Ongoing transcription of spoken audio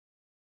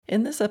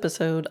In this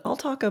episode, I'll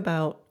talk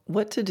about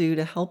what to do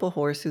to help a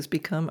horse who's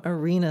become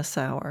arena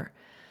sour.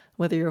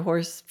 Whether your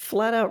horse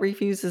flat out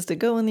refuses to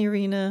go in the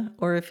arena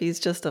or if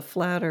he's just a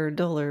flatter,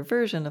 duller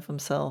version of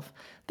himself,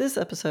 this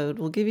episode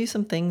will give you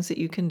some things that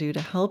you can do to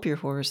help your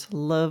horse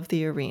love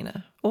the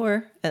arena,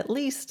 or at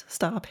least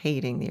stop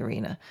hating the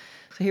arena.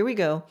 So here we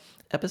go,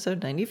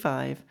 episode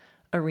 95,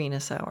 Arena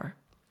Sour.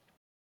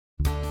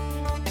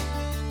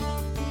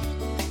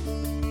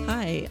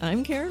 Hi,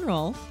 I'm Karen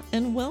Rolfe,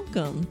 and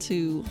welcome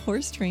to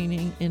Horse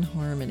Training in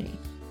Harmony.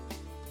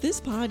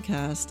 This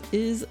podcast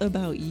is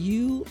about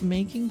you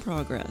making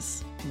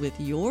progress with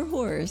your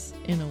horse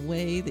in a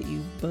way that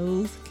you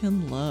both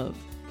can love.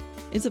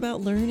 It's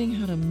about learning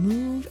how to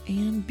move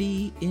and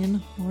be in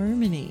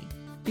harmony.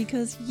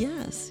 Because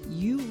yes,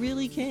 you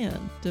really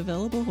can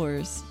develop a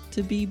horse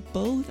to be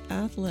both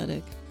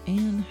athletic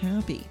and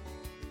happy.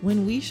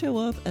 When we show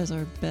up as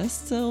our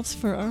best selves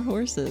for our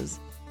horses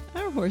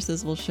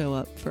will show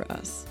up for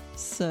us.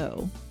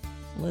 So,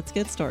 let's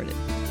get started.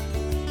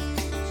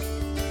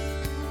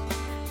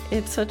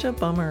 It's such a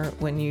bummer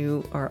when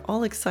you are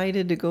all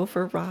excited to go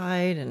for a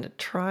ride and to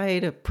try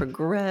to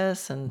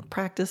progress and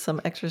practice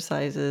some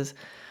exercises,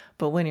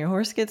 but when your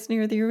horse gets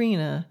near the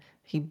arena,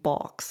 he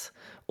balks,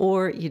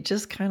 or you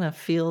just kind of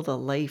feel the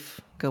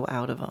life go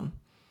out of him.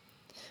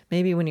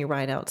 Maybe when you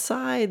ride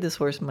outside, this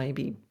horse might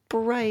be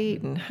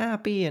bright and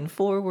happy and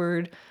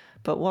forward,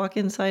 but walk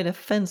inside a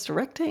fenced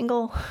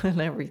rectangle and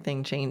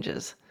everything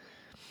changes.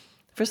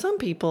 For some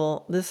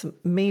people, this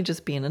may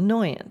just be an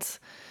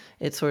annoyance.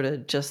 It's sort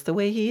of just the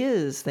way he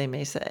is, they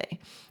may say,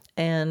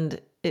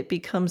 and it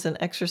becomes an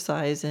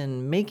exercise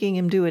in making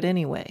him do it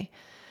anyway.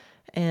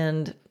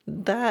 And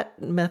that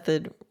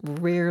method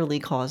rarely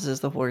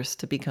causes the horse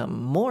to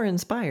become more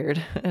inspired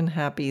and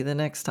happy the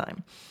next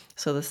time.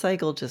 So the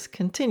cycle just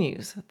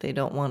continues. They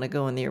don't want to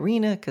go in the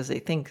arena because they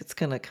think it's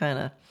going to kind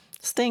of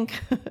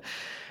stink.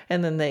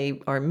 And then they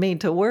are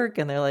made to work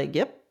and they're like,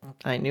 yep,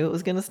 I knew it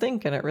was going to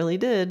stink and it really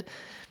did.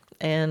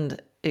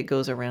 And it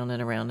goes around and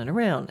around and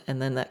around.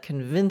 And then that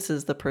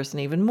convinces the person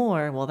even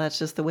more, well, that's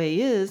just the way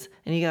he is.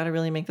 And you got to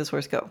really make this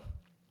horse go.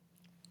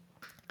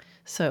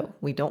 So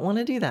we don't want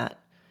to do that.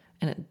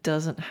 And it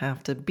doesn't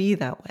have to be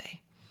that way.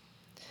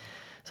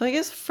 So I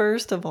guess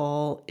first of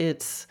all,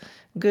 it's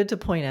good to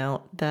point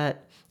out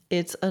that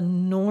it's a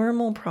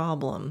normal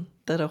problem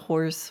that a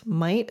horse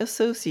might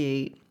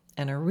associate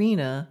an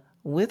arena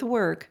with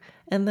work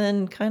and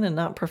then kind of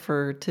not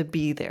prefer to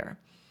be there.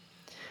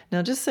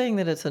 Now, just saying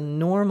that it's a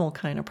normal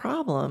kind of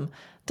problem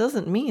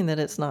doesn't mean that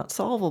it's not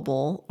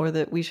solvable or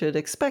that we should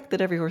expect that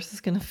every horse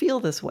is going to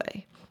feel this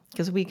way,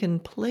 because we can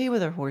play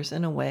with our horse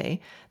in a way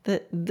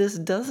that this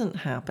doesn't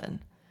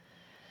happen.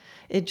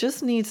 It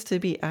just needs to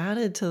be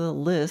added to the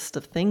list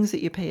of things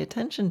that you pay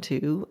attention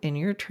to in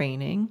your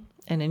training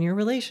and in your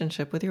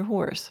relationship with your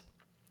horse.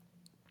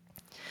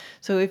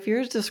 So if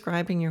you're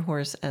describing your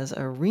horse as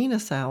arena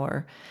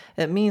sour,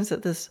 it means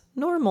that this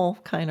normal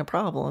kind of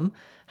problem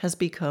has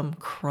become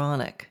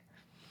chronic.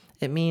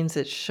 It means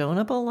it's shown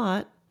up a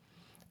lot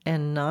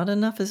and not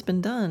enough has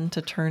been done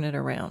to turn it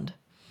around.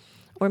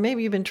 Or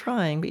maybe you've been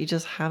trying, but you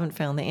just haven't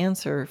found the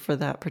answer for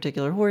that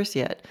particular horse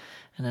yet.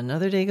 And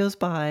another day goes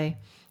by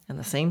and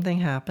the same thing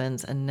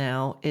happens, and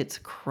now it's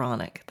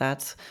chronic.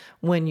 That's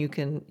when you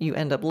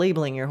end up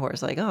labeling your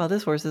horse like, oh,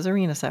 this horse is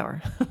arena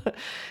sour.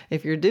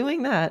 If you're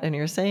doing that and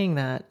you're saying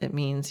that, it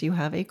means you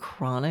have a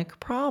chronic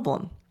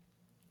problem.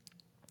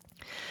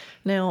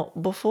 Now,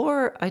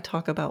 before I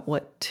talk about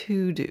what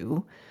to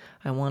do,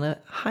 I want to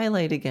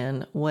highlight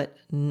again what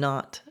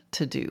not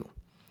to do.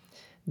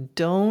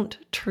 Don't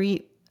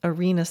treat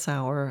arena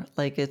sour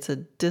like it's a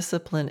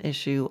discipline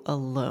issue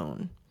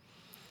alone.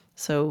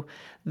 So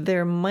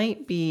there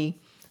might be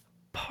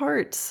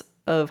parts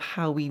of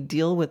how we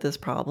deal with this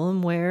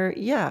problem where,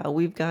 yeah,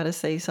 we've got to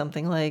say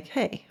something like,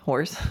 hey,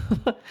 horse,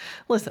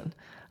 listen,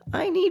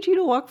 I need you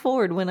to walk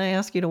forward when I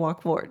ask you to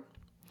walk forward.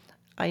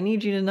 I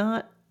need you to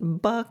not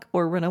buck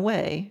or run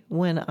away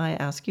when I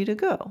ask you to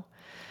go.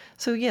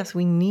 So yes,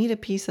 we need a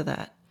piece of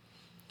that.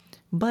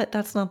 But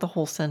that's not the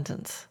whole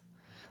sentence.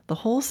 The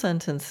whole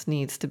sentence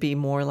needs to be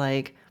more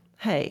like,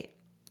 hey,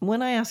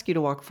 when I ask you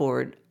to walk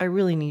forward, I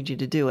really need you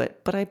to do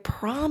it, but I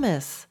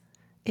promise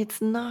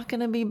it's not going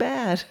to be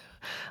bad.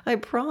 I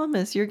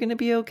promise you're going to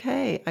be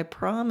okay. I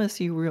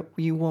promise you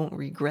won't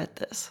regret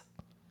this.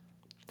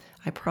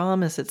 I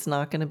promise it's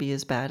not going to be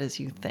as bad as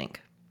you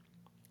think.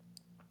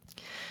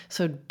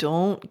 So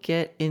don't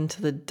get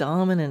into the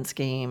dominance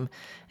game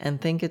and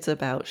think it's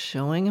about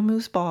showing him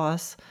who's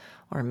boss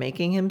or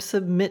making him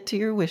submit to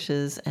your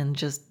wishes and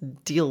just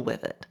deal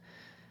with it.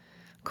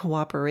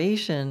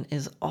 Cooperation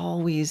is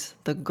always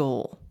the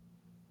goal.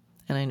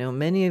 And I know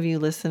many of you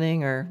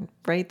listening are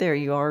right there.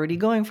 You're already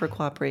going for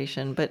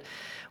cooperation. But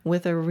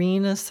with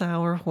arena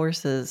sour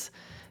horses,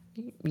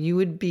 you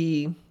would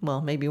be,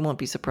 well, maybe you won't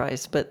be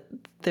surprised, but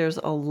there's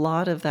a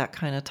lot of that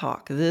kind of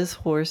talk. This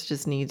horse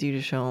just needs you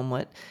to show him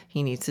what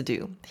he needs to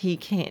do.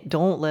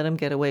 Don't let him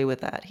get away with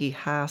that. He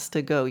has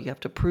to go. You have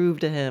to prove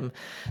to him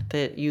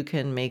that you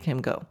can make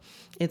him go.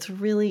 It's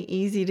really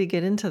easy to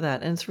get into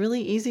that. And it's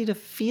really easy to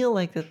feel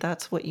like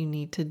that's what you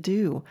need to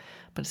do,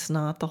 but it's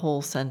not the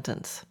whole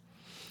sentence.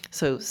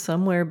 So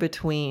somewhere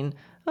between,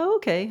 oh,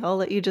 okay, I'll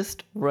let you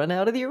just run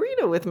out of the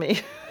arena with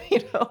me.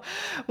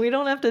 We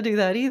don't have to do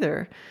that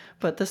either.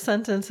 But the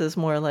sentence is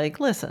more like,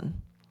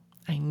 listen,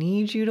 I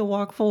need you to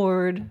walk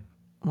forward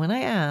when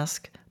I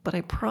ask, but I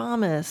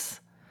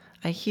promise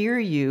I hear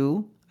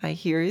you. I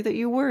hear that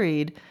you're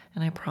worried,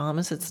 and I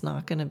promise it's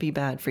not going to be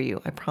bad for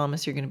you. I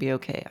promise you're going to be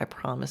okay. I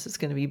promise it's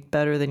going to be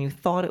better than you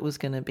thought it was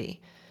going to be.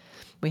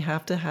 We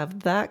have to have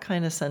that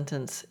kind of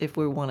sentence if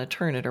we want to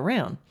turn it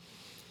around.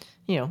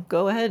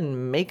 Go ahead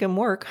and make them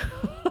work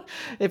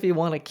if you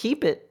want to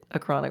keep it a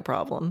chronic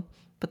problem.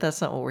 But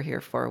that's not what we're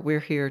here for. We're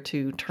here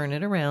to turn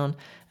it around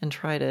and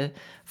try to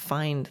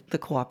find the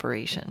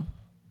cooperation.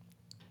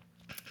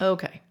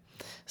 Okay,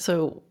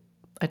 so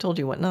I told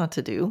you what not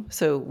to do.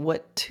 So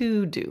what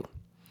to do?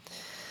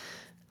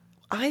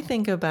 I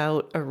think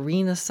about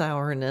arena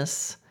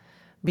sourness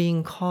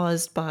being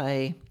caused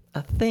by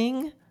a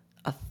thing,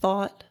 a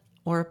thought,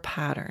 or a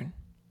pattern.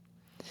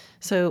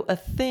 So a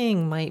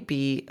thing might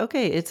be,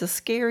 okay, it's a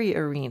scary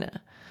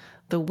arena.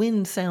 The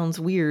wind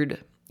sounds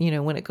weird,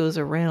 when it goes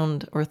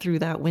around or through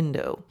that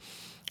window.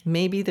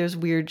 Maybe there's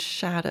weird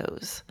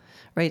shadows,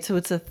 right? So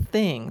it's a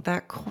thing.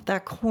 That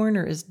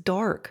corner is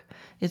dark.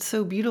 It's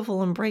so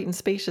beautiful and bright and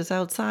spacious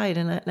outside,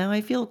 and now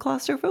I feel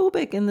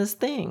claustrophobic in this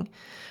thing,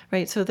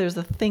 right? So there's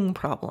a thing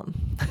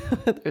problem.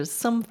 There's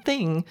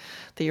something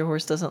that your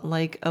horse doesn't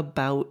like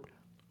about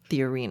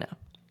the arena.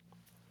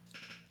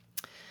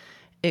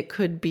 It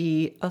could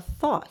be a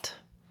thought.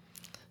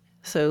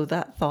 So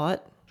that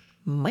thought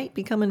might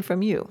be coming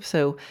from you.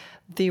 So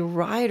the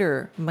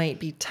rider might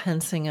be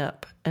tensing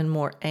up and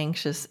more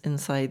anxious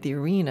inside the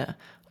arena.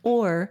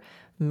 Or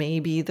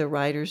maybe the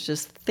rider's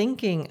just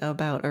thinking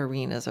about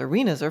arenas.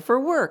 Arenas are for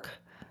work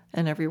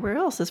and everywhere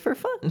else is for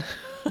fun.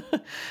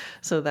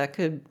 So that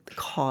could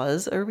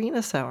cause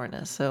arena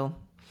sourness. So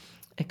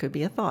it could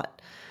be a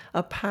thought.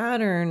 A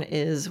pattern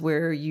is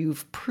where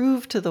you've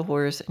proved to the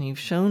horse and you've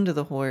shown to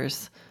the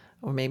horse,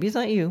 or maybe it's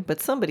not you,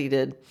 but somebody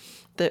did,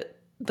 that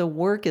the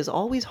work is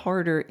always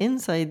harder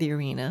inside the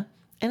arena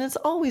and it's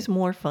always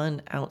more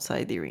fun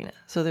outside the arena.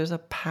 So there's a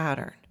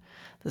pattern.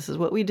 This is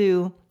what we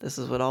do. This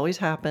is what always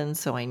happens.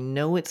 So I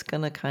know it's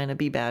going to kind of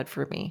be bad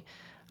for me.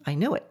 I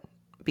know it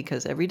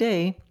because every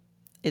day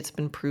it's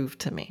been proved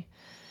to me.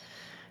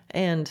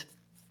 And,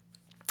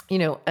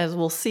 as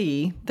we'll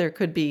see, there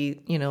could be,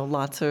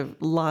 lots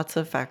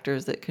of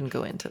factors that can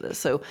go into this.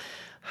 So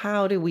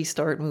how do we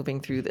start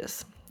moving through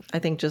this? I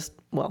think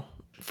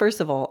first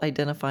of all,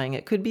 identifying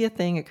it could be a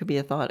thing, it could be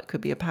a thought, it could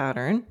be a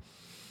pattern.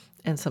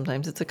 And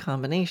sometimes it's a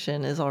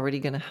combination is already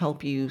going to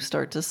help you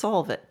start to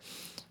solve it.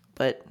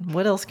 But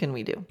what else can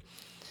we do?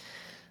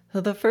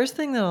 So the first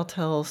thing that I'll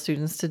tell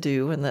students to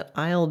do, and that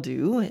I'll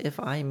do if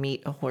I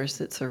meet a horse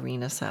that's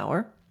arena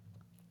sour,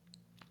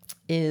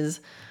 is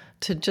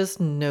to just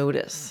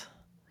notice.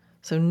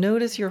 So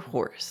notice your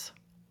horse.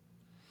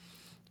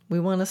 We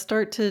want to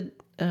start to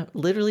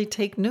literally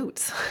take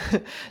notes.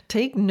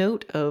 Take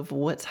note of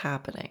what's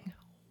happening.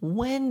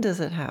 When does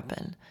it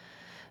happen?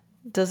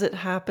 Does it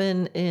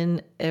happen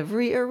in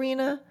every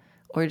arena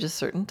or just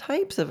certain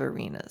types of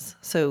arenas?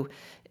 So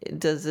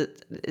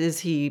is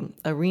he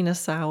arena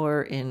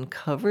sour in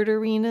covered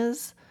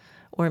arenas?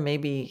 Or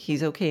maybe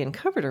he's okay in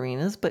covered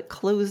arenas, but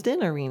closed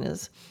in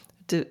arenas.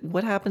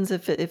 What happens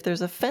if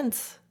there's a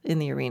fence in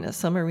the arena?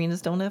 Some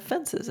arenas don't have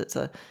fences. It's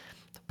a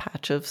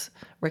patch of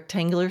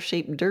rectangular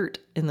shaped dirt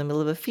in the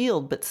middle of a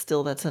field, but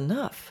still that's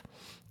enough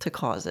to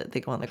cause it. They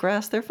go on the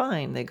grass, they're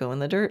fine. They go in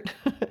the dirt.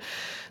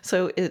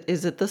 So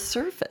is it the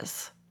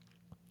surface?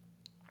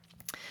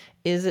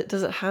 Does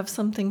it have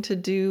something to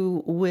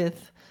do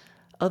with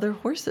other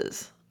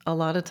horses? A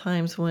lot of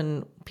times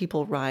when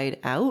people ride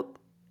out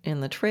in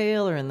the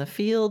trail or in the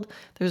field,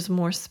 there's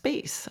more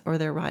space, or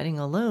they're riding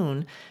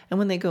alone. And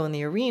when they go in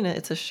the arena,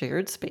 it's a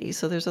shared space,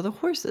 so there's other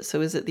horses. So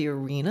is it the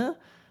arena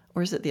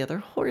or is it the other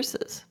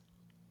horses?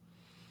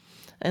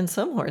 And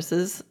some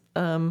horses,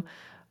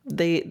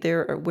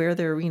 they're where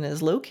their arena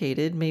is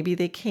located, maybe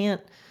they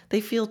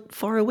feel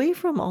far away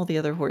from all the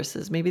other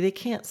horses. Maybe they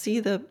can't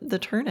see the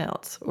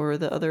turnouts or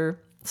the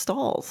other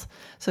stalls.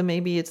 So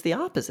maybe it's the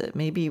opposite.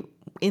 Maybe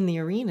in the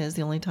arena is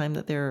the only time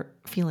that they're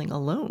feeling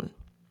alone.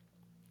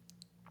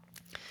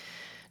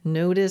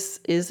 Notice,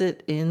 is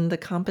it in the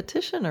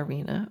competition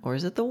arena or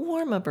is it the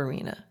warm-up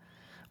arena?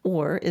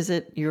 Or is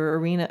it your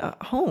arena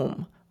at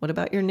home? What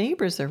about your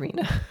neighbor's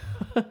arena?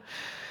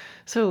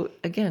 So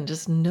again,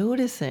 just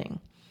noticing.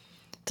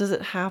 Does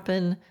it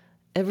happen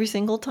every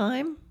single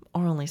time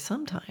or only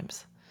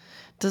sometimes?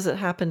 Does it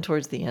happen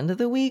towards the end of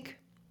the week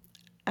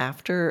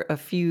after a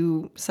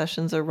few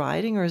sessions of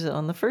riding, or is it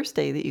on the first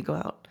day that you go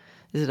out?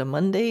 Is it a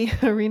Monday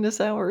arena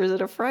sour or is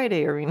it a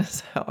Friday arena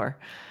sour?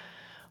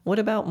 What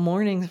about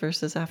mornings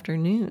versus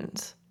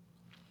afternoons?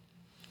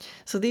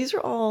 So these are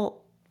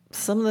all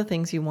some of the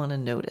things you want to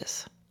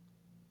notice.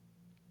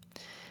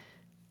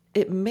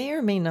 It may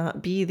or may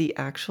not be the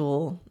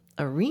actual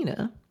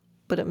arena,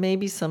 but it may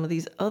be some of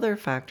these other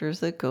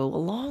factors that go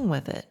along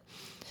with it.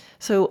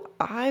 So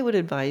I would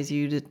advise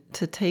you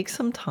to take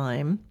some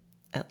time,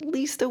 at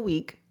least a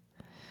week,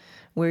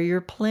 where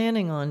you're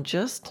planning on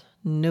just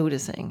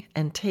noticing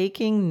and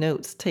taking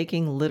notes,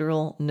 taking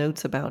literal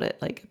notes about it,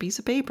 like a piece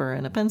of paper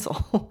and a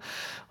pencil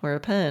or a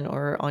pen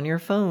or on your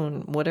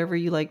phone, whatever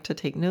you like to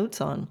take notes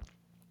on.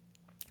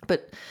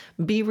 But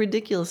be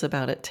ridiculous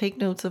about it. Take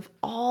notes of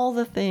all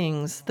the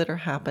things that are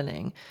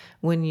happening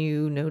when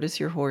you notice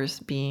your horse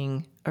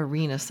being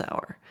arena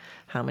sour.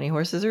 How many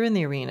horses are in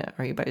the arena?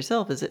 Are you by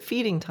yourself? Is it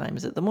feeding time?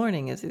 Is it the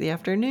morning? Is it the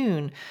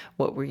afternoon?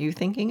 What were you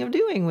thinking of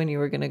doing when you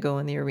were going to go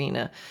in the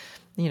arena?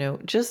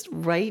 Just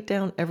write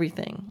down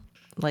everything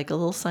like a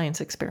little science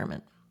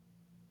experiment.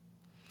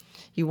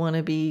 You want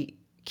to be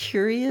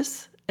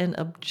curious and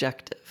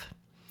objective.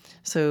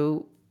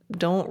 So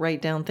don't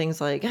write down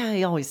things like,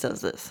 he always does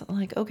this. I'm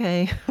like,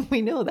 okay,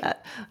 we know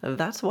that.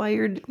 That's why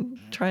you're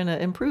trying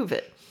to improve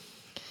it.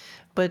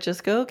 But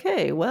just go,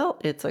 okay, well,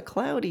 it's a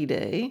cloudy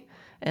day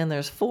and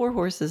there's 4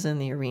 horses in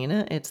the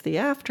arena. It's the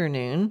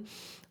afternoon.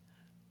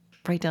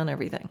 Write down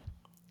everything.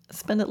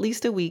 Spend at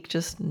least a week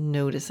just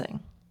noticing.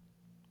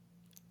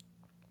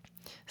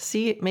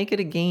 Make it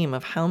a game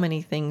of how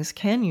many things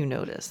can you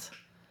notice.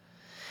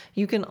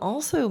 You can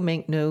also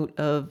make note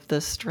of the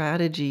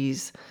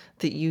strategies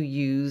that you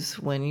use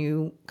when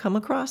you come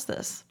across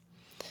this.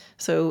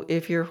 So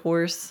if your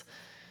horse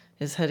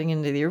is heading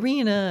into the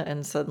arena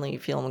and suddenly you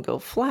feel him go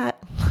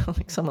flat,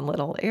 like someone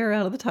let all air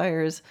out of the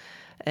tires,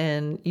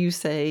 and you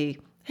say,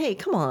 hey,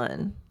 come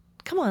on,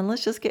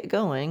 let's just get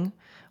going.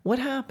 What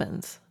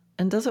happens?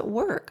 And does it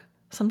work?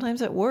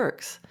 Sometimes it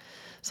works.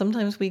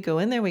 Sometimes we go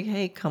in there,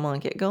 hey, come on,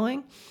 get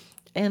going.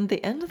 And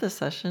the end of the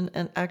session,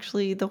 and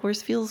actually the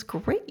horse feels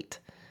great.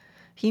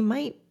 He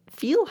might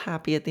feel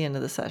happy at the end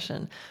of the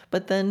session,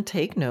 but then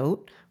take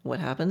note, what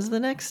happens the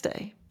next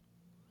day?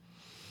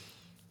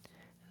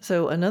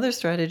 So another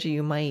strategy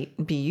you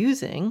might be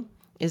using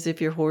is if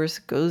your horse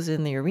goes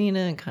in the arena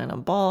and kind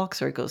of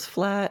balks or it goes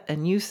flat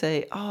and you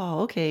say,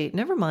 oh, okay,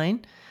 never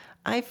mind.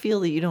 I feel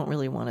that you don't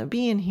really want to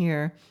be in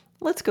here.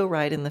 Let's go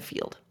ride in the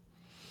field.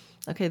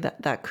 Okay,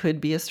 that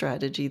could be a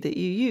strategy that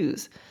you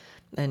use.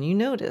 And you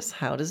notice,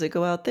 how does it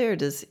go out there?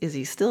 Is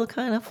he still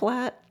kind of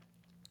flat?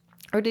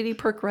 Or did he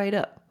perk right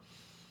up?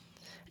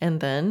 And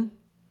then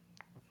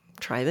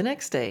try the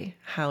next day.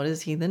 How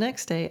does he the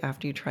next day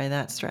after you try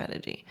that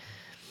strategy?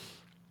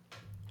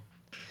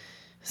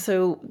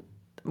 So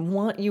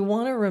you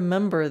want to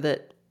remember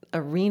that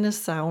arena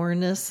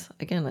sourness,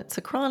 again, it's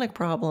a chronic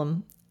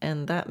problem,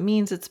 and that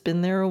means it's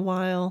been there a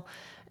while,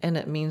 and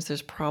it means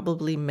there's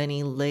probably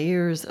many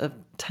layers of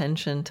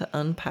tension to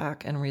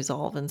unpack and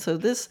resolve. And so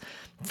this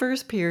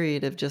first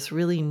period of just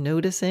really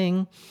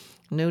noticing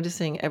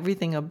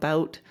everything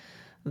about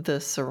the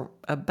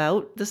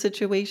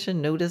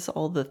situation, notice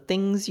all the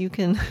things you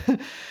can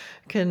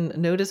can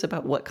notice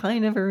about what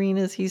kind of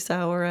arenas he's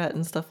sour at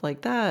and stuff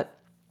like that.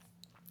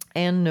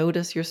 And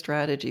notice your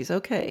strategies.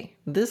 Okay,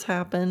 this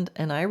happened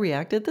and I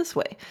reacted this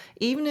way.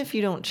 Even if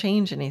you don't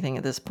change anything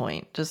at this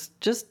point,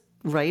 just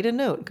write a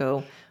note.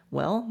 Go,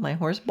 well, my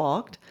horse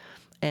balked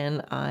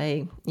and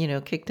I,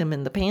 kicked him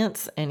in the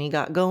pants and he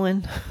got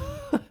going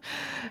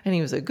and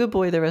he was a good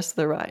boy the rest of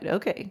the ride.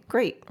 Okay,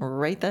 great.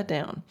 Write that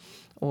down.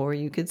 Or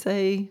you could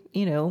say,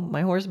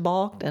 my horse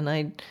balked and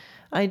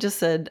I just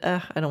said,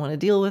 I don't want to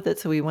deal with it.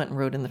 So we went and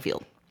rode in the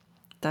field.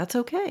 That's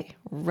okay.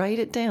 Write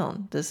it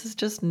down. This is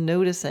just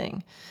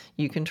noticing.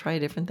 You can try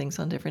different things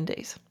on different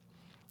days.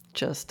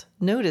 Just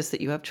notice that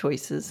you have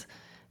choices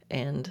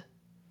and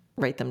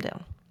write them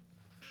down.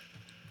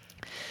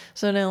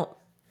 So now,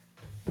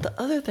 the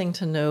other thing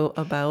to know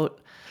about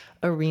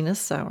arena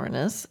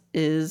sourness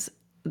is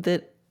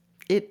that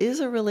it is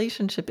a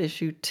relationship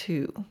issue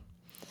too.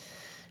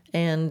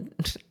 And,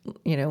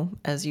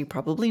 as you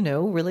probably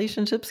know,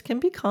 relationships can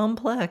be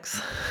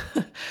complex.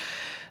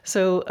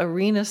 So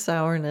arena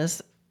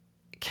sourness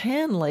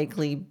can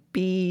likely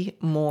be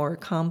more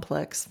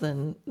complex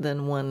than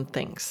one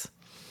thinks.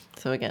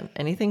 So again,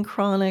 anything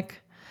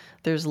chronic,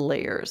 there's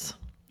layers.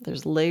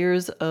 There's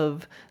layers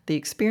of the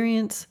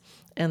experience,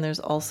 and there's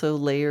also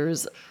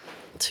layers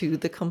to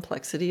the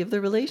complexity of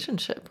the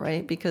relationship,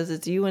 right? Because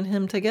it's you and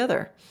him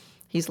together.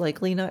 He's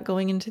likely not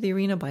going into the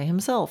arena by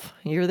himself.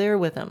 You're there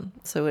with him.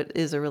 So it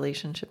is a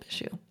relationship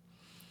issue.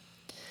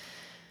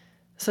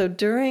 So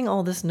during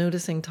all this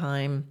noticing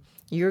time,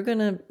 you're going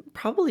to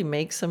probably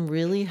make some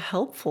really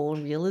helpful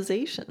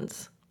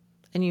realizations,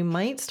 and you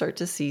might start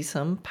to see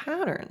some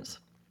patterns.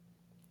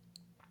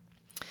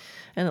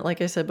 And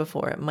like I said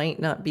before, it might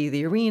not be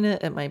the arena,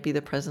 it might be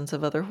the presence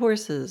of other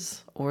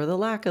horses or the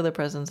lack of the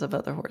presence of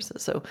other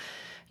horses. So,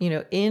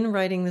 in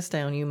writing this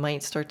down, you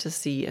might start to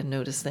see and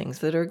notice things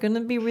that are going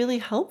to be really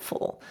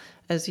helpful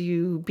as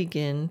you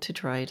begin to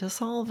try to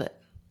solve it.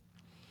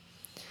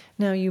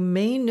 Now, you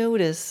may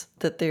notice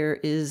that there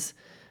is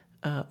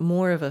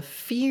more of a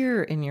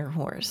fear in your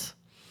horse.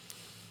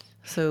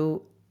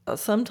 So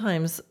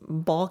sometimes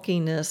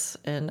balkiness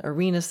and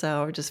arena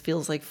sour just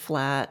feels like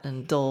flat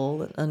and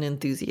dull and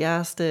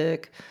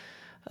unenthusiastic.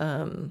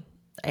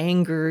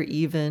 anger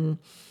even.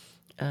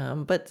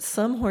 But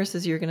some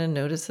horses, you're going to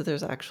notice that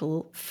there's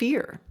actual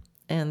fear,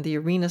 and the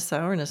arena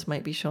sourness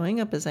might be showing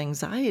up as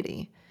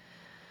anxiety.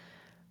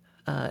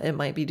 It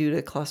might be due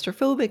to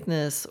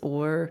claustrophobicness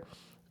or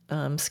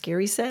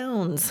scary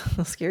sounds,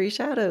 scary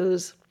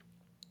shadows,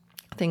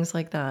 things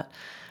like that.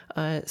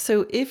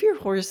 So if your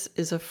horse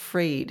is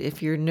afraid,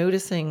 if you're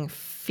noticing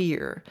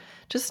fear,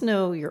 just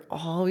know you're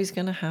always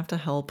going to have to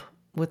help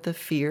with the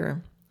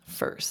fear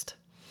first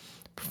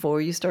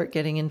before you start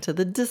getting into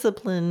the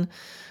discipline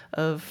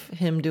of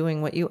him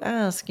doing what you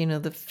ask.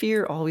 The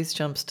fear always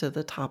jumps to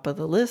the top of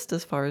the list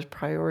as far as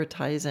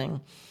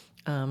prioritizing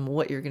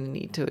what you're going to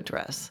need to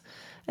address.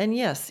 And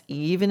yes,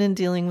 even in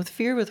dealing with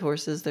fear with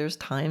horses, there's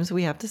times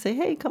we have to say,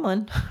 hey, come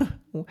on,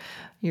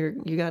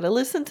 you got to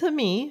listen to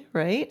me,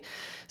 right?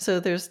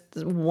 So there's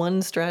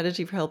one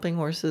strategy for helping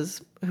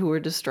horses who are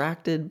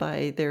distracted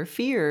by their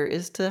fear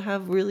is to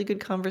have really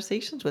good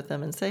conversations with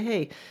them and say,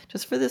 hey,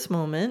 just for this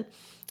moment,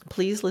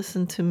 please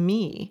listen to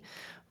me.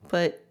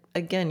 But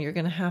again, you're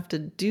going to have to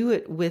do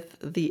it with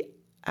the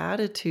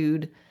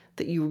attitude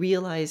that you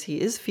realize he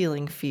is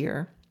feeling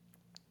fear.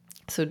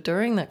 So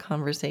during that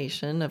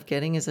conversation of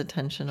getting his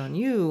attention on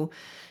you,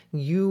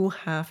 you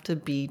have to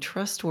be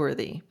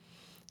trustworthy.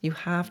 You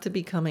have to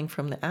be coming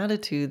from the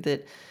attitude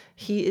that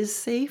he is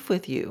safe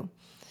with you.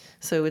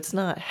 So it's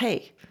not,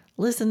 hey,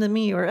 listen to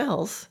me or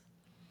else,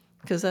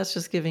 because that's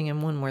just giving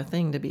him one more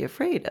thing to be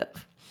afraid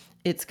of.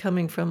 It's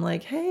coming from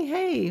like,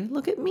 hey,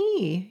 look at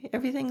me.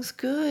 Everything's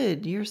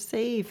good. You're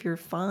safe. You're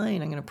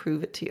fine. I'm going to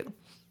prove it to you.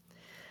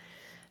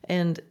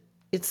 And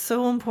it's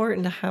so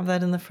important to have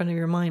that in the front of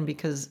your mind,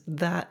 because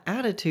that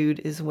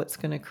attitude is what's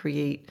going to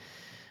create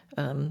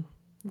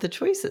the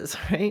choices,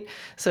 right?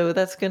 So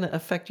that's going to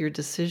affect your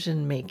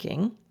decision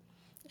making.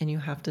 And you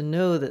have to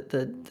know that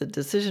the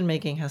decision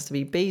making has to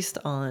be based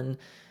on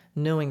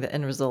knowing the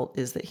end result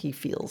is that he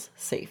feels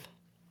safe.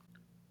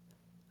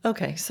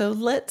 Okay, so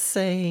let's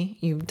say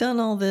you've done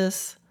all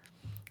this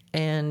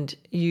and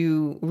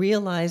you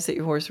realize that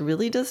your horse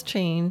really does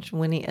change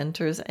when he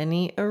enters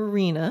any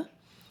arena,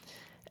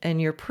 and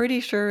you're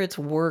pretty sure it's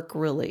work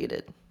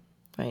related,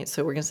 right?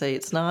 So we're going to say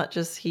it's not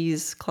just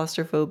he's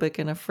claustrophobic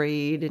and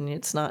afraid, and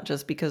it's not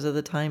just because of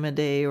the time of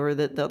day or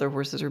that the other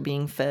horses are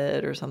being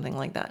fed or something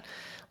like that.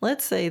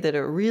 Let's say that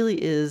it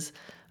really is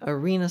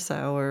arena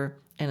sour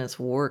and it's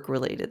work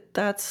related.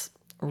 That's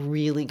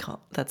really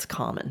that's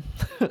common.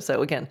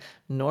 So again,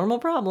 normal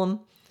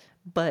problem,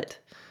 but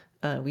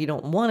we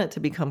don't want it to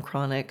become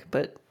chronic,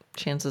 but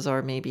chances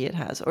are maybe it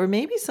has. Or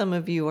maybe some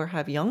of you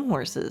have young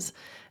horses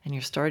and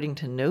you're starting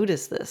to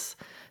notice this.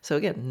 So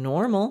again,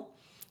 normal,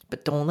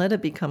 but don't let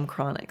it become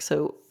chronic.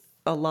 So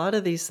a lot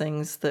of these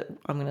things that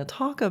I'm going to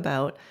talk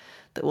about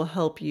that will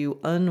help you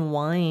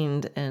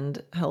unwind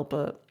and help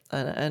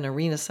an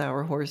arena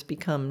sour horse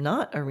become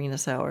not arena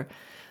sour.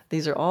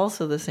 These are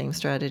also the same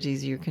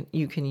strategies you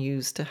can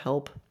use to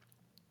help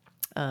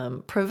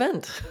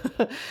prevent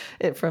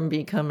it from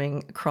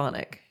becoming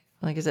chronic.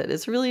 Like I said,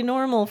 it's really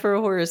normal for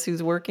a horse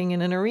who's working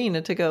in an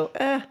arena to go,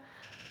 I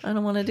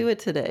don't want to do it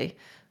today.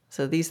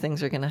 So these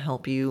things are going to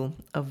help you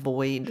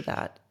avoid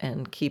that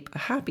and keep a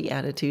happy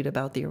attitude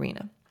about the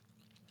arena.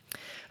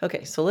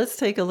 Okay, so let's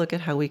take a look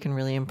at how we can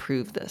really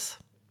improve this.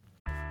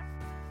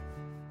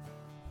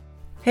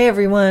 Hey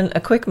everyone,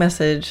 a quick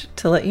message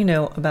to let you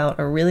know about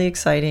a really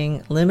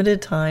exciting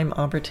limited time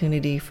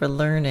opportunity for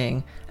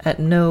learning at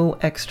no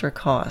extra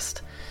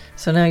cost.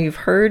 So now you've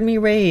heard me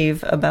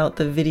rave about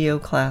the video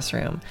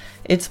classroom.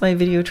 It's my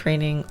video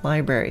training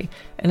library,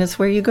 and it's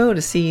where you go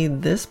to see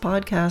this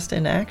podcast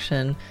in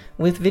action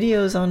with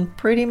videos on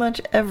pretty much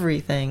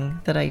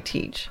everything that I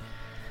teach.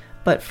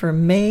 But for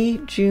May,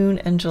 June,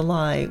 and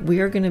July,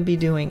 we are going to be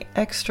doing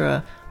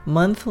extra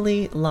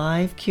monthly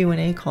live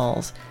Q&A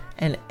calls,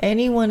 and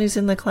anyone who's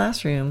in the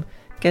classroom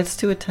gets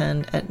to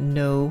attend at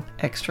no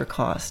extra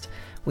cost.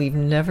 We've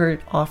never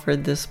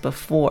offered this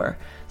before,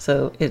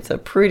 so it's a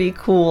pretty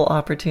cool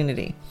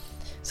opportunity.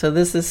 So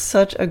this is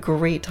such a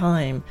great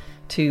time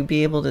to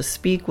be able to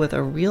speak with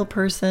a real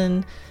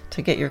person,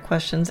 to get your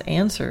questions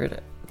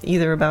answered,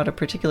 either about a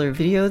particular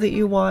video that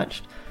you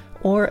watched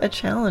or a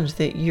challenge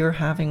that you're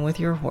having with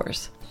your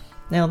horse.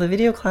 Now, the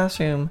video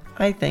classroom,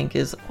 I think,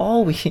 is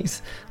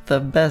always the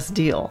best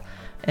deal.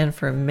 And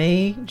for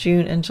May,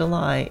 June, and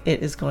July,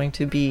 it is going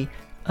to be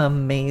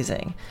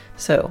amazing.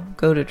 So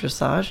go to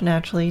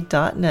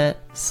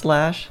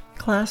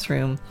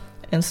dressagenaturally.net/classroom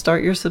and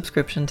start your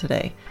subscription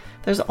today.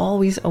 There's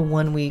always a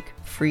 1-week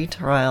free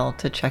trial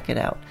to check it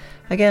out.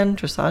 Again,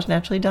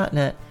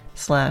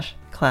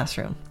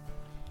 dressagenaturally.net/classroom.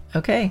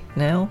 Okay,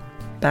 now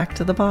back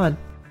to the pod.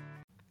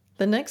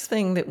 The next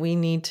thing that we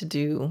need to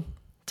do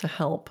to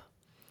help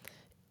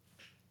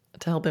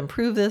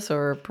improve this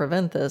or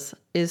prevent this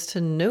is to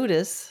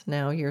notice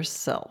now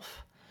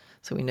yourself.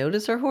 So we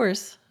notice our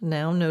horse,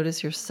 now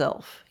notice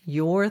yourself,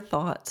 your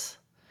thoughts,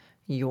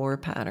 your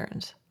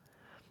patterns.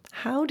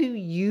 How do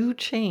you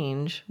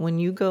change when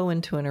you go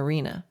into an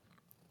arena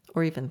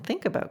or even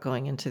think about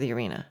going into the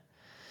arena?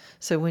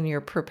 So when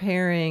you're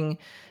preparing,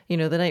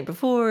 the night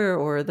before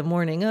or the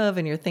morning of,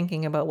 and you're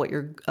thinking about what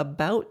you're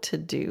about to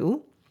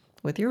do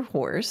with your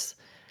horse,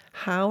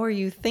 how are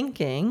you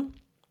thinking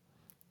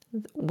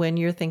when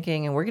you're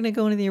thinking, and we're going to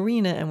go into the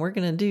arena and we're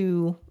going to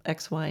do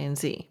X, Y, and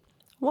Z?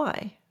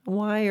 Why?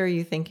 Why are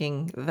you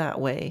thinking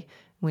that way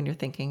when you're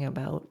thinking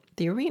about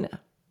the arena?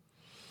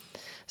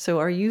 So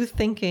are you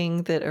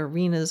thinking that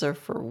arenas are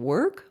for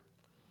work,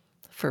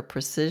 for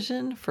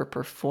precision, for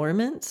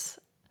performance,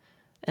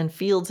 and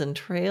fields and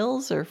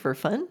trails are for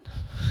fun?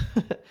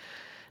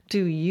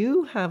 Do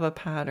you have a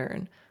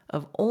pattern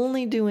of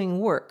only doing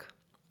work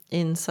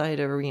inside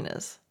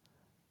arenas?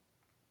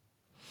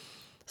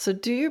 So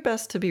do your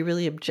best to be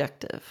really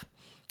objective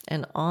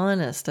and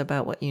honest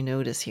about what you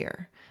notice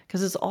here,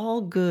 because it's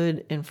all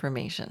good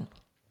information.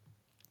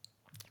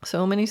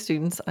 So many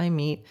students I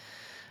meet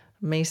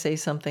may say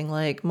something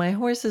like, my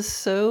horse is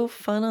so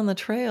fun on the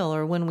trail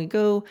or when we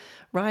go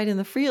ride in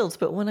the fields,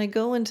 but when I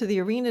go into the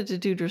arena to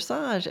do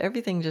dressage,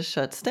 everything just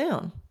shuts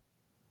down.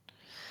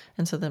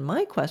 And so then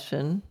my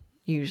question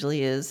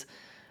usually is,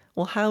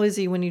 well, how is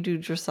he when you do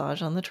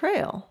dressage on the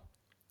trail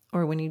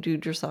or when you do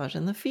dressage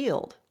in the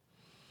field?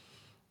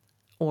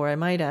 Or I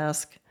might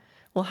ask,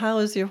 well, how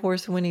is your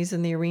horse when he's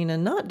in the arena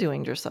not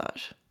doing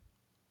dressage?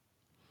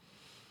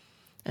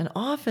 And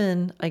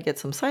often I get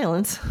some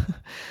silence,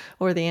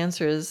 or the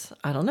answer is,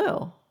 I don't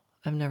know.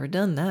 I've never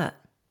done that.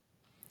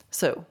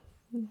 So,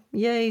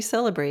 yay,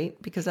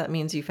 celebrate, because that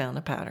means you found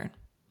a pattern.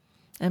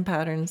 And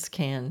patterns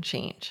can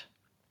change.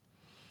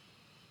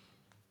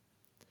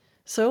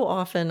 So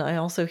often I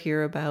also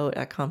hear about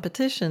at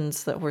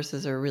competitions that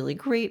horses are really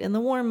great in the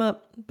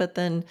warm-up, but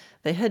then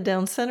they head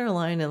down center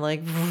line and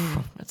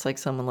it's like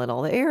someone let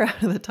all the air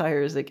out of the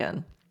tires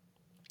again.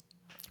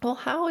 Well,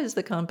 how is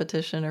the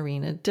competition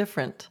arena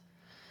different?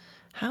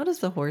 How does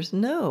the horse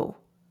know?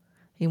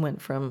 He went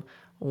from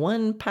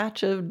one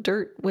patch of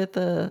dirt with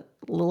a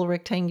little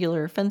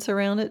rectangular fence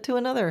around it to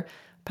another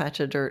patch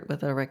of dirt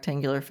with a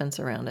rectangular fence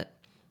around it.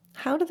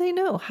 How do they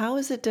know? How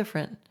is it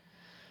different?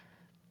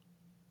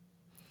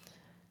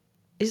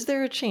 Is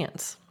there a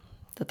chance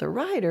that the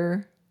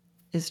rider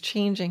is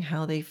changing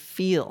how they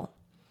feel?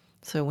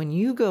 So when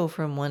you go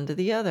from one to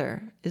the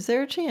other, is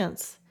there a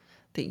chance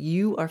that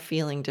you are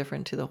feeling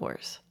different to the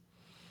horse?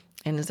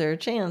 And is there a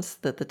chance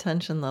that the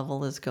tension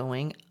level is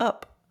going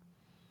up?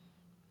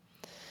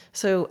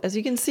 So as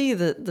you can see,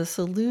 the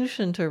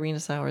solution to arena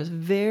sour is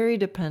very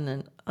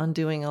dependent on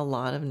doing a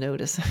lot of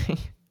noticing.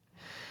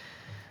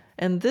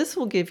 And this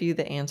will give you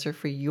the answer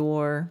for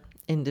your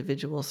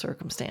individual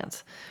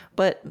circumstance.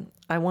 But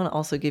I want to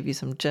also give you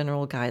some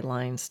general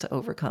guidelines to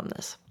overcome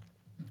this.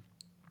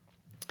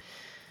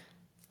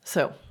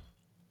 So,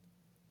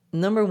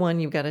 number one,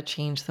 you've got to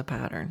change the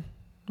pattern,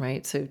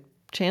 right? So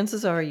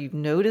chances are you've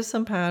noticed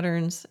some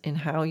patterns in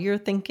how you're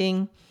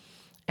thinking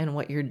and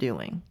what you're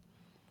doing.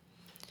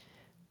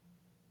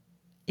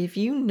 If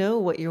you know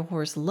what your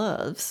horse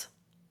loves,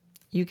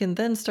 you can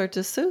then start to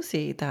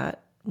associate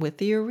that with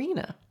the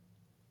arena.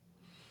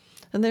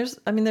 And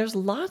there's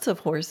lots of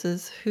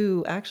horses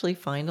who actually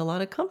find a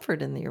lot of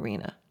comfort in the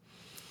arena.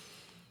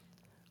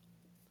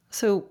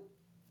 So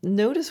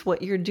notice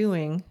what you're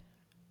doing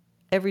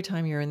every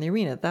time you're in the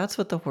arena. That's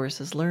what the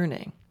horse is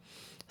learning.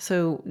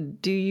 So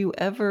do you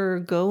ever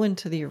go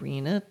into the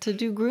arena to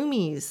do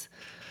groomies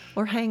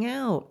or hang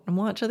out and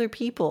watch other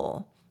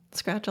people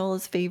scratch all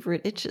his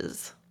favorite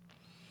itches?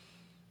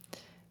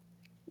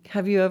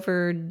 Have you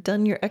ever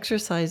done your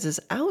exercises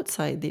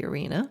outside the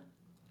arena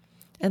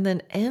and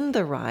then end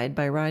the ride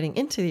by riding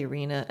into the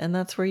arena, and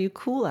that's where you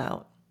cool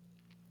out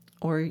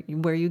or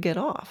where you get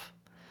off?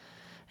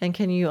 And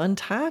can you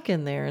untack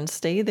in there and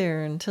stay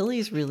there until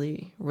he's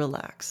really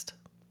relaxed?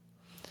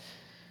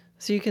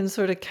 So you can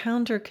sort of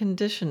counter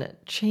condition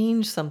it,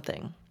 change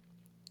something.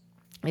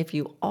 If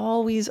you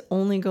always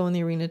only go in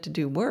the arena to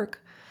do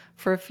work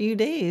for a few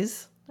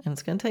days, and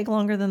it's going to take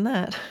longer than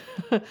that,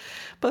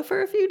 but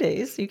for a few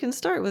days, you can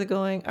start with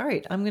going, all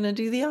right, I'm going to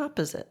do the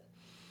opposite.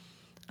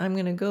 I'm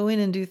going to go in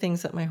and do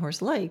things that my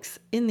horse likes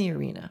in the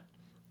arena.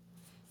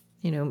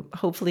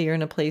 Hopefully you're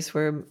in a place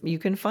where you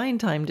can find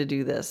time to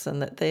do this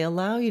and that they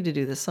allow you to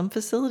do this. Some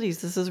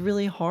facilities, this is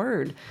really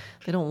hard.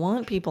 They don't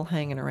want people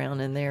hanging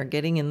around in there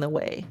getting in the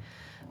way.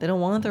 They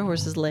don't want their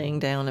horses laying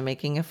down and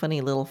making a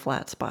funny little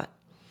flat spot.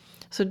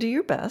 So do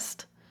your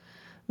best.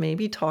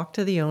 Maybe talk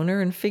to the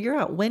owner and figure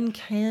out, when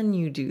can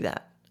you do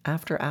that?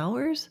 After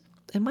hours?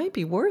 It might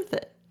be worth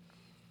it.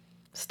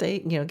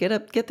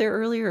 Get there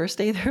earlier or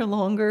stay there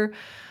longer,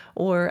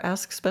 or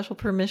ask special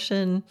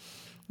permission.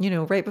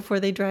 Right before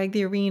they drag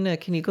the arena,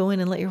 can you go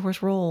in and let your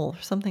horse roll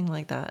or something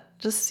like that?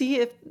 Just see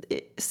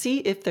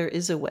if there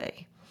is a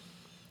way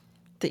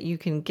that you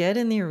can get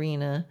in the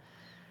arena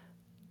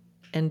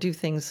and do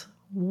things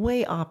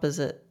way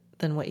opposite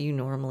than what you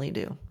normally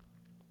do.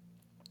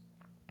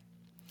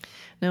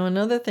 Now,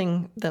 another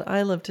thing that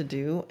I love to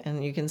do,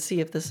 and you can see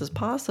if this is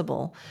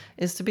possible,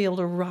 is to be able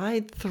to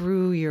ride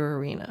through your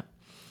arena.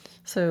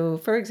 So,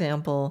 for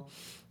example,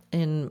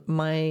 in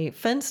my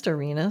fenced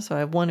arena, so I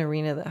have one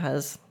arena that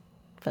has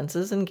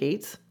fences and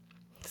gates,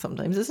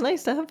 sometimes it's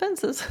nice to have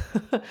fences.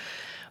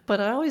 But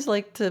I always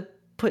like to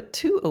put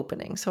two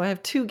openings. So I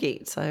have two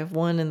gates. I have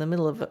one in the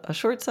middle of a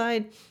short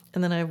side,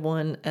 and then I have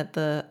one at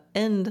the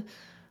end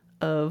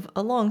of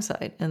a long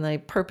side. And I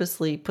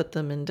purposely put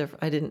them in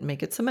different, I didn't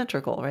make it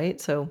symmetrical, right?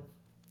 So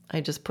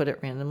I just put it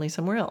randomly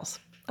somewhere else.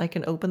 I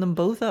can open them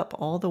both up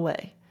all the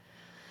way.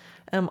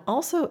 I'm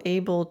also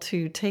able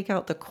to take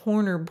out the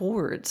corner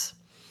boards,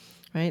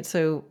 right?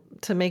 So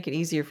to make it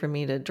easier for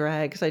me to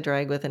drag, because I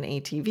drag with an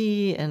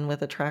ATV and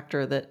with a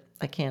tractor that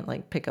I can't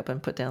like pick up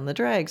and put down the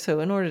drag. So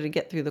in order to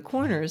get through the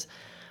corners,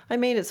 I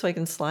made it so I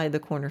can slide the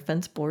corner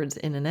fence boards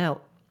in and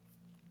out.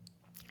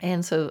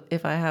 And so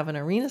if I have an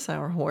arena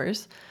sour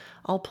horse,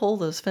 I'll pull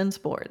those fence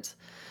boards.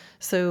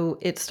 So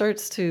it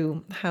starts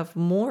to have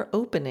more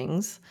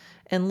openings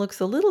and looks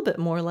a little bit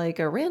more like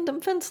a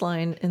random fence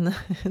line in the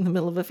in the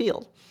middle of a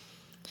field.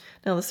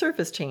 Now the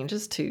surface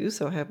changes too,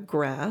 so I have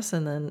grass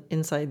and then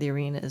inside the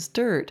arena is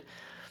dirt.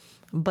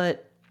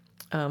 But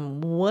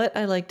what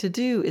I like to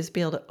do is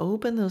be able to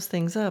open those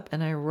things up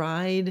and I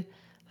ride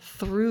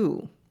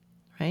through,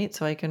 right?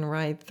 So I can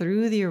ride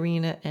through the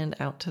arena and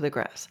out to the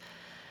grass.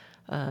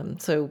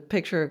 So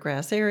picture a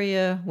grass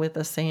area with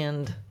a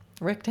sand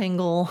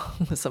rectangle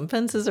with some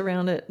fences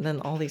around it, and then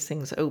all these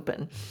things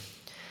open.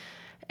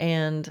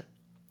 And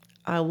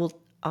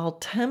I'll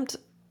tempt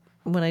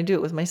when I do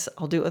it with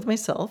I'll do it with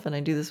myself, and I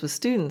do this with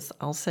students.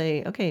 I'll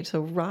say, okay,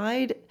 so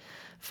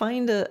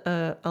find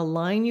a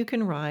line you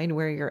can ride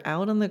where you're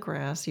out on the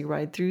grass, you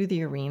ride through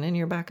the arena, and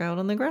you're back out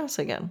on the grass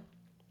again.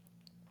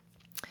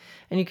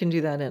 And you can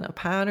do that in a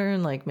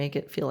pattern, like make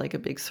it feel like a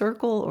big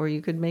circle, or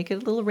you could make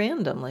it a little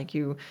random, like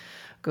you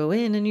go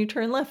in and you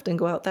turn left and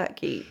go out that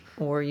gate,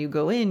 or you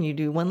go in, you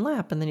do one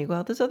lap, and then you go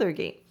out this other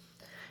gate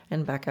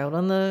and back out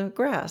on the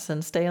grass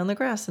and stay on the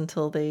grass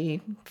until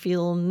they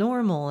feel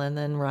normal and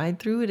then ride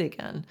through it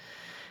again.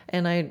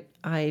 And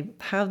I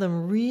have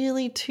them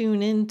really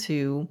tune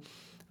into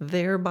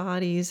their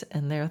bodies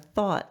and their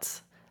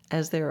thoughts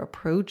as they're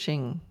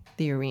approaching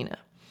the arena.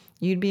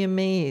 You'd be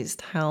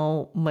amazed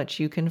how much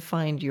you can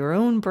find your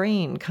own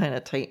brain kind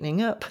of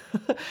tightening up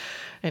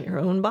and your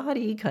own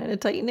body kind of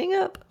tightening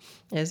up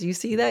as you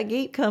see that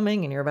gate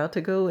coming and you're about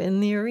to go in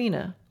the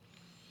arena.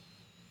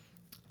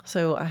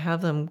 So I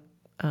have them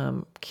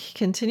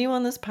continue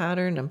on this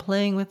pattern and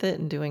playing with it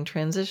and doing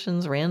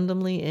transitions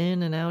randomly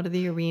in and out of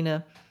the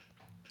arena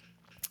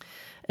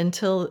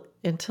until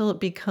it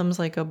becomes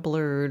like a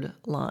blurred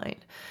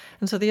line.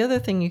 And so the other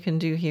thing you can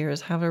do here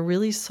is have a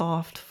really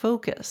soft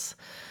focus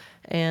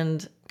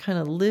and kind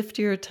of lift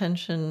your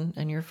attention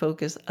and your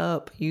focus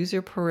up, use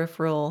your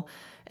peripheral,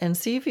 and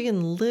see if you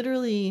can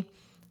literally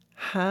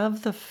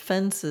have the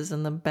fences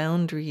and the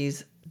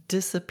boundaries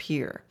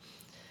disappear.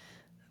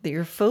 That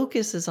your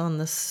focus is on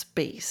the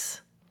space.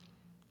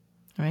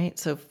 Right?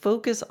 So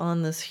focus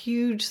on this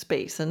huge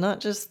space and not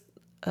just,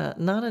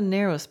 not a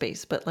narrow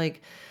space, but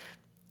like,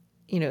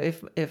 you know,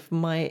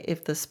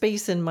 if the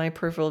space in my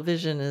peripheral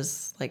vision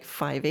is like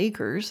 5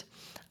 acres,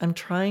 I'm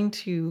trying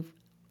to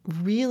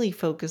really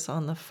focus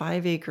on the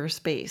 5-acre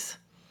space.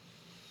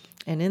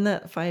 And in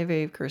that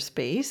 5-acre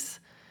space,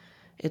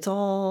 it's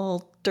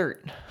all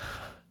dirt.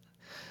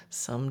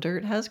 Some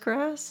dirt has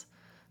grass,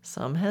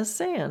 some has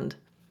sand,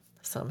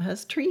 some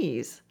has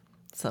trees,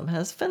 some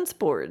has fence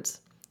boards.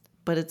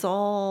 But it's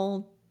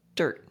all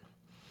dirt.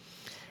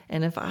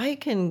 And if I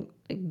can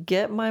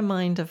get my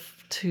mind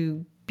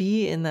to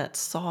be in that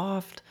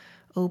soft,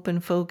 open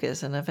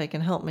focus, and if I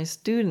can help my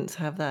students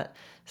have that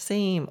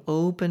same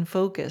open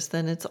focus,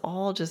 then it's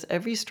all just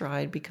every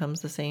stride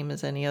becomes the same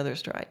as any other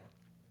stride.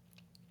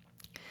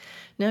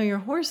 Now, your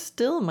horse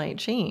still might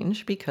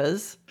change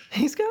because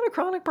he's got a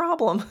chronic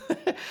problem.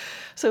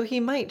 So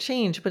he might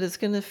change, but it's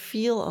going to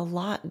feel a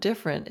lot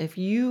different if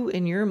you,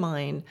 in your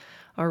mind,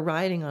 are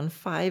riding on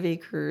 5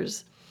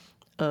 acres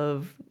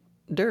of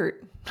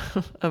dirt,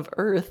 of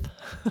earth.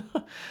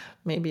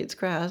 Maybe it's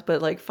grass,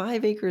 but like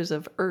 5 acres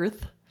of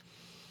earth.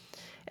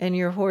 And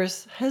your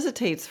horse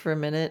hesitates for a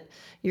minute,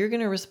 you're going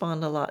to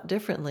respond a lot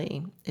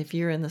differently if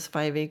you're in this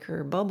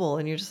 5-acre bubble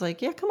and you're just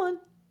like, yeah, come on.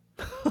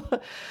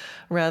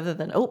 Rather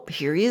than, oh,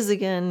 here he is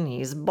again.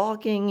 He's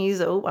balking.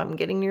 I'm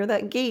getting near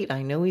that gate.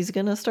 I know he's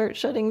going to start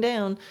shutting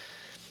down.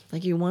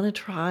 Like you want to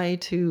try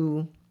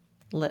to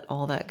let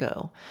all that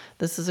go.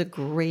 This is a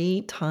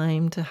great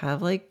time to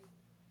have like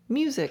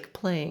music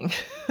playing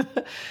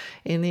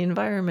in the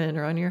environment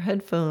or on your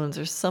headphones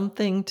or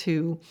something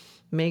to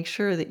make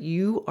sure that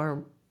you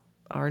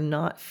are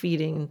not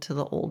feeding into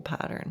the old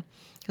pattern.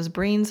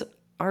 Because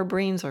our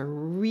brains are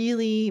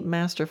really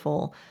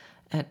masterful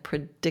at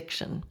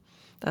prediction.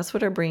 That's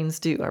what our brains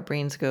do. Our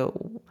brains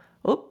go,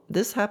 oh,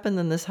 this happened,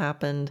 then this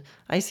happened.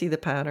 I see the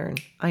pattern.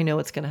 I know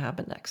what's going to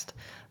happen next.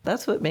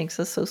 That's what makes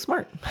us so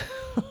smart.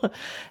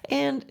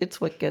 And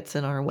it's what gets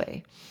in our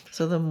way.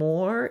 So the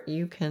more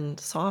you can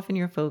soften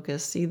your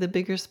focus, see the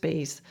bigger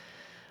space,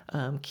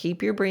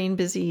 keep your brain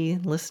busy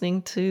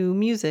listening to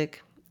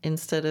music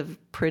instead of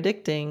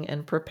predicting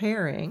and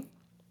preparing,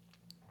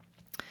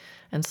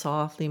 and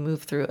softly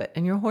move through it.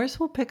 And your horse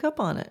will pick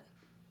up on it.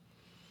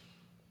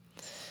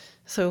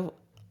 So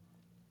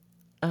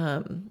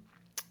Now,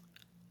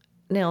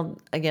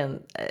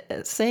 again,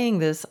 saying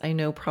this, I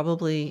know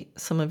probably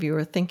some of you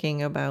are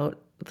thinking about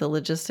the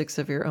logistics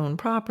of your own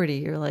property.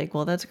 You're like,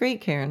 well, that's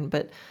great, Karen,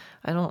 but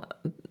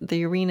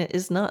the arena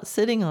is not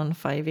sitting on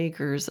 5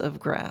 acres of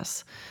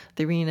grass.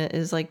 The arena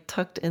is like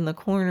tucked in the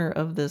corner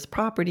of this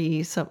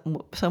property,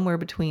 somewhere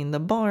between the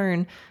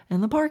barn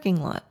and the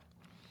parking lot.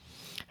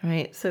 All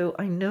right. So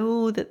I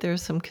know that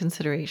there's some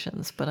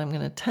considerations, but I'm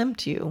going to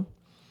tempt you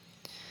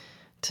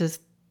to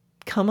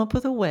come up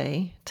with a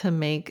way to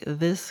make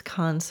this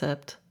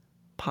concept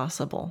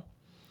possible.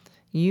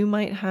 You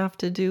might have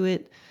to do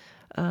it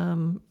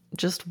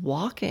just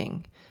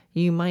walking.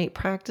 You might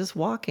practice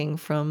walking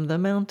from the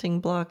mounting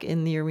block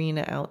in the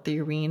arena, out the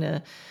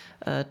arena,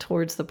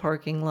 towards the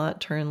parking lot,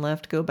 turn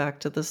left, go back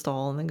to the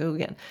stall, and then go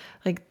again.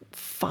 Like,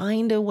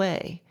 find a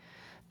way.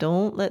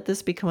 Don't let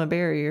this become a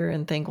barrier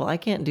and think, well, I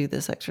can't do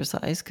this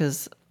exercise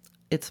because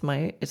it's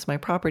my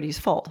property's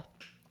fault.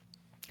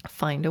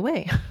 Find a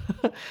way.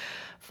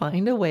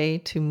 Find a way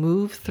to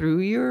move through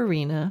your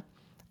arena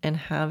and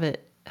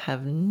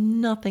have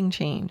nothing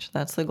change.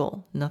 That's the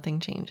goal.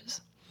 Nothing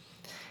changes.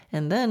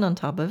 And then on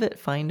top of it,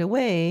 find a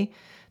way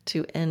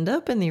to end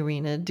up in the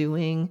arena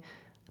doing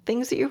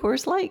things that your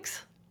horse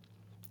likes,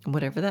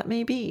 whatever that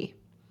may be.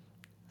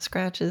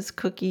 Scratches,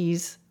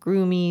 cookies,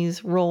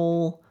 groomies,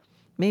 roll.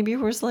 Maybe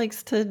your horse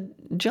likes to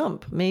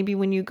jump. Maybe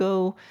when you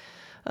go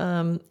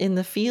in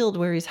the field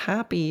where he's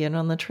happy and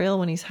on the trail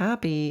when he's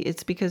happy,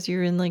 it's because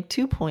you're in like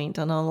 2-point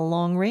on a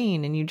long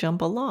rein and you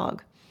jump a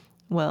log.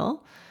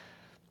 Well,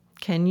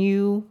 can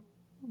you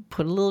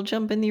put a little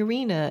jump in the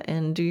arena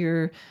and do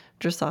your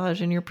dressage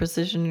and your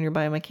precision and your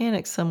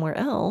biomechanics somewhere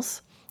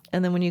else?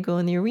 And then when you go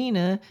in the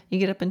arena, you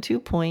get up in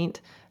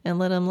 2-point and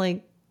let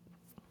him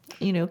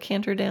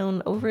canter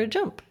down over a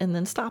jump and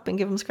then stop and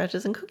give him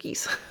scratches and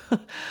cookies.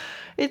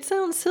 It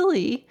sounds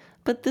silly,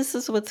 but this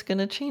is what's going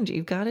to change.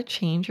 You've got to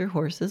change your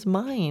horse's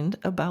mind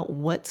about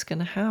what's going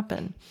to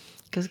happen.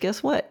 Because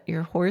guess what?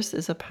 Your horse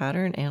is a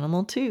pattern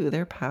animal too.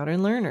 They're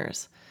pattern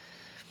learners.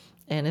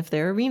 And if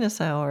they're arena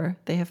sour,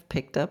 they have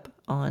picked up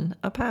on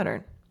a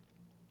pattern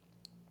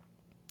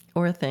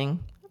or a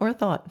thing or a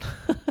thought.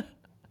 All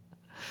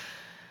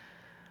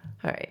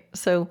right.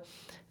 So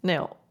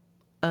now,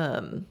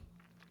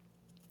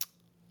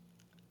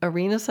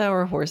 arena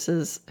sour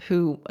horses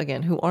who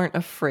aren't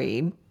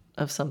afraid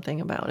of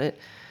something about it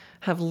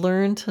have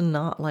learned to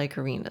not like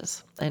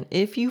arenas. And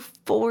if you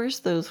force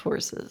those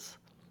horses,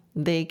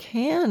 they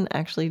can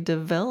actually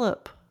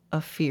develop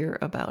a fear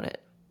about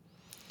it.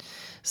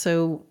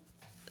 So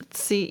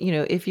see,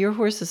 if your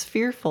horse is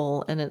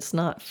fearful and it's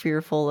not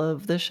fearful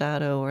of the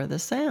shadow or the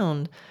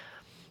sound,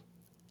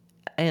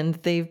 and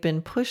they've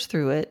been pushed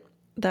through it,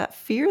 that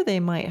fear they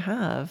might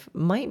have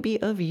might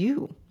be of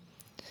you.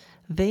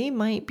 They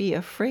might be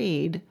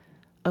afraid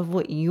of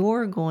what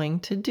you're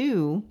going to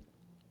do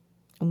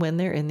when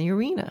they're in the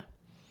arena.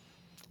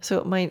 So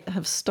it might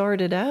have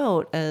started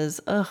out as,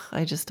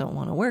 I just don't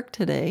want to work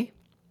today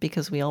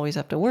because we always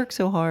have to work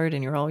so hard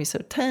and you're always so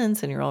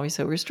tense and you're always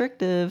so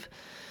restrictive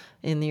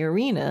in the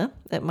arena.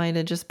 It might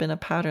have just been a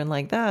pattern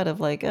like that of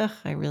like, I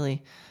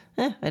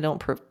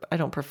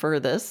don't prefer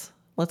this.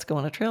 Let's go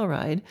on a trail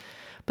ride.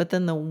 But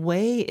then the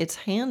way it's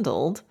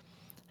handled,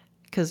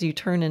 because you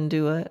turn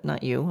into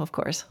not you, of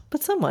course,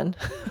 but someone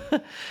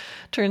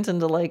turns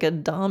into like a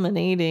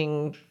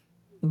dominating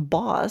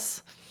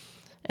boss.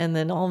 And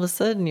then all of a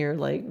sudden you're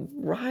like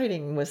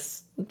riding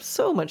with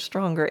so much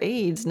stronger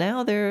aids.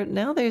 Now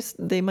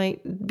they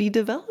might be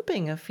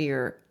developing a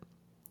fear.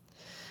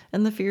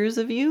 And the fears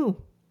of you,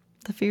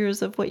 the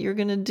fears of what you're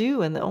going to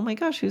do. And oh my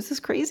gosh, who's this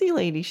crazy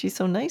lady? She's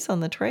so nice on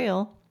the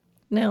trail.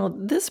 Now,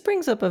 this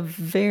brings up a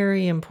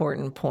very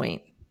important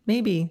point,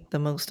 maybe the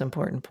most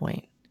important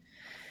point.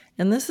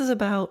 And this is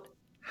about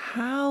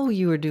how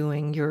you are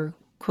doing your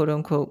quote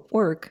unquote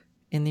work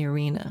in the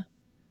arena.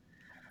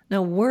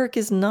 Now, work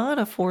is not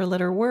a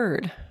 4-letter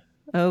word.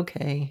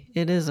 Okay,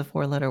 it is a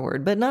 4-letter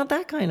word, but not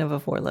that kind of a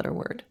 4-letter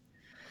word.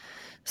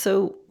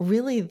 So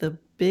really the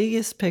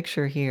biggest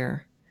picture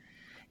here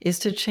is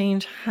to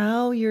change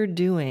how you're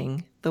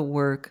doing the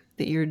work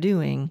that you're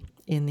doing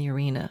in the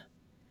arena.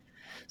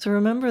 So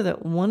remember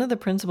that one of the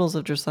principles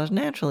of dressage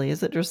naturally is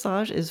that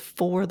dressage is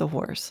for the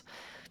horse.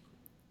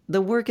 The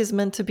work is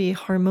meant to be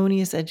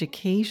harmonious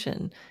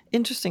education,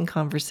 interesting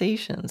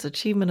conversations,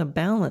 achievement of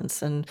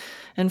balance, and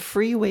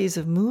free ways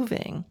of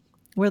moving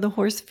where the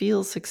horse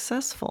feels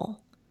successful.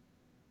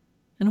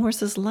 And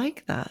horses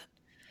like that.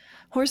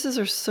 Horses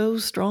are so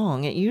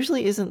strong. It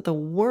usually isn't the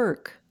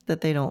work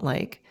that they don't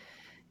like.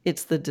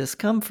 It's the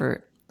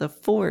discomfort, the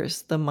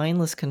force, the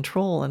mindless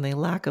control, and the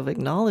lack of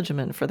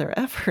acknowledgement for their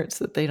efforts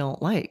that they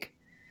don't like.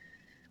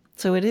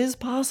 So it is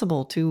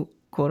possible to,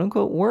 quote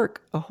unquote,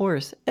 work a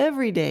horse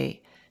every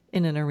day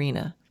in an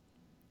arena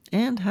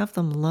and have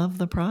them love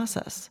the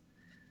process.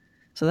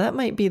 So that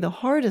might be the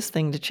hardest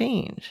thing to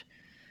change.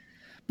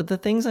 But the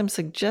things I'm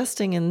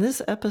suggesting in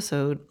this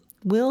episode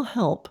will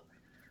help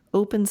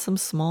open some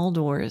small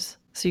doors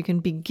so you can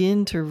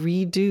begin to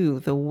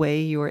redo the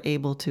way you are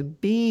able to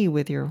be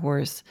with your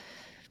horse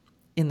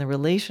in the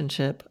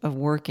relationship of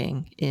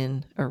working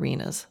in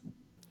arenas.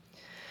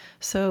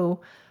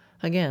 So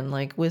again,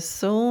 like with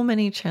so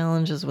many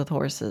challenges with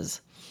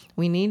horses,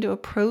 we need to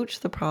approach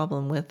the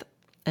problem with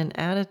an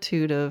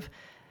attitude of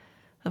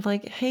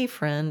like, hey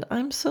friend,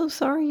 I'm so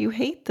sorry you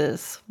hate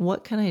this.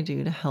 What can I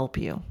do to help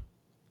you?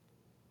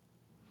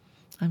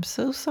 I'm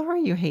so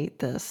sorry you hate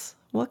this.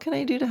 What can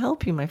I do to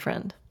help you, my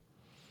friend?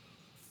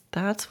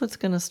 That's what's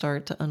going to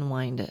start to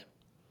unwind it.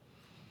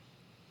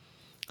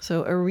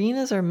 So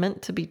arenas are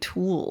meant to be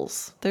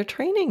tools. They're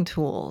training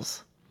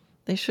tools.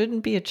 They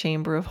shouldn't be a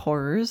chamber of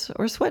horrors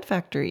or sweat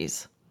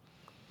factories.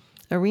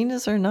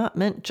 Arenas are not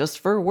meant just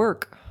for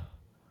work.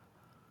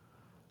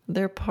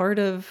 They're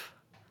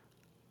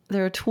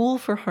a tool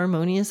for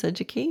harmonious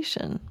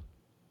education.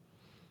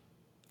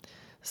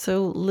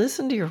 So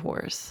listen to your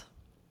horse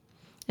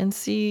and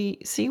see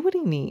what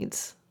he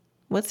needs.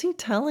 What's he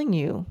telling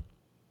you?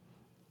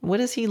 What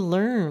has he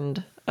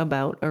learned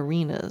about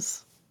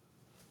arenas?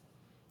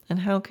 And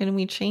how can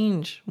we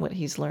change what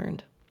he's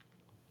learned?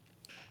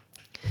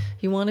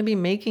 You want to be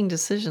making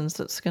decisions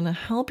that's going to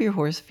help your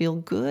horse feel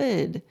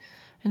good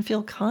and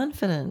feel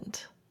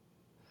confident.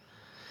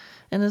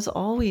 And as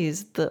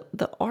always,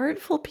 the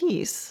artful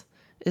piece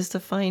is to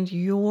find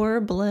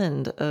your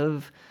blend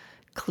of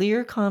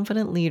clear,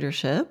 confident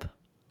leadership.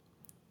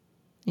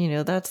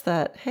 That's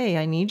that, hey,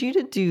 I need you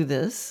to do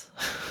this.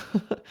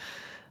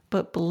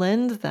 But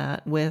blend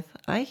that with,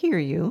 I hear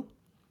you.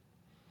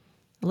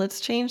 Let's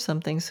change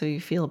something so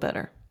you feel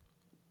better.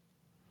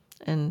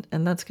 And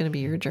that's going to be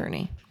your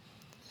journey.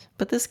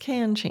 But this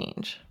can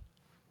change.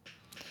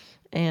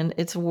 And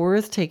it's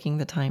worth taking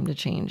the time to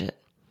change it.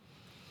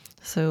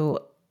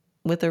 So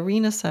with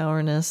arena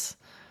sourness,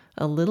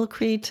 a little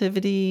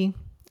creativity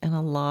and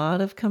a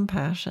lot of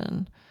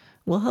compassion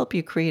will help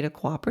you create a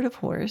cooperative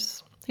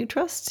horse who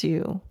trusts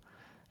you,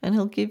 and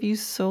he'll give you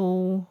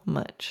so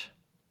much.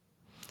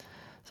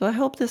 So I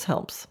hope this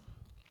helps.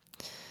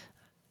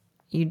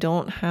 You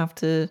don't have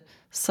to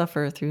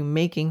suffer through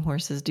making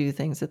horses do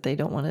things that they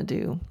don't want to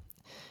do.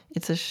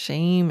 It's a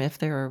shame if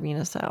they're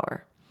arena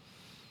sour.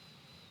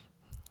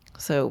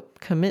 So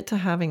commit to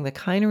having the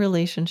kind of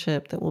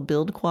relationship that will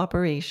build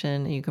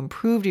cooperation, and you can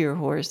prove to your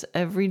horse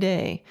every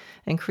day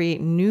and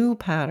create new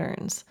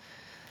patterns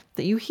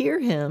that you hear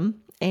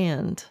him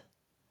and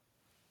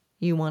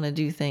you want to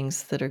do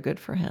things that are good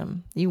for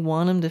him. You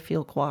want him to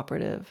feel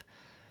cooperative.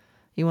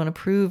 You want to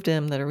prove to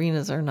him that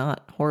arenas are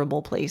not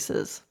horrible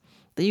places,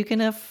 that you can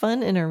have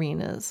fun in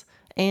arenas,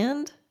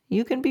 and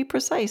you can be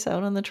precise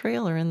out on the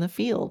trail or in the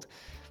field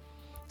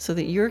so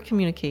that your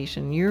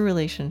communication, your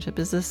relationship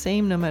is the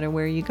same no matter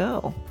where you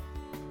go.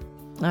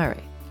 All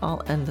right,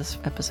 I'll end this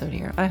episode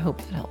here. I hope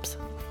that helps.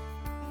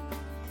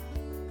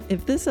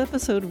 If this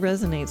episode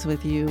resonates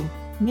with you,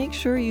 make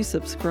sure you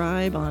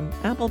subscribe on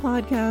Apple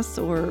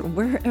Podcasts or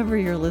wherever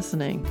you're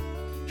listening.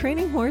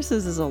 Training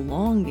horses is a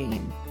long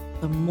game.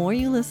 The more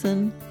you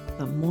listen,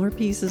 the more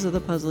pieces of the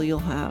puzzle you'll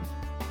have.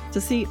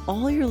 To see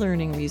all your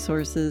learning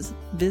resources,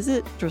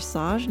 visit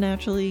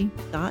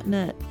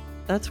dressagenaturally.net.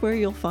 That's where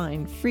you'll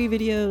find free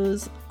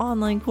videos,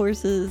 online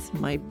courses,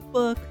 my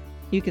book.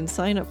 You can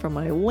sign up for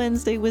my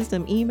Wednesday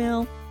Wisdom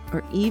email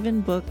or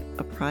even book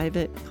a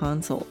private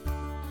consult.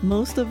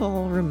 Most of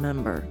all,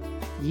 remember,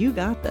 you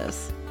got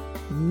this.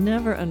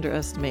 Never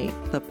underestimate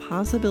the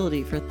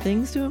possibility for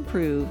things to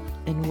improve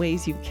in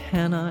ways you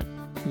cannot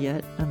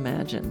yet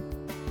imagine.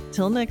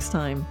 Till next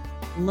time,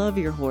 love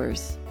your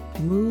horse,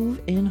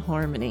 move in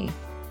harmony,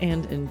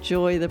 and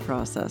enjoy the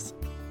process.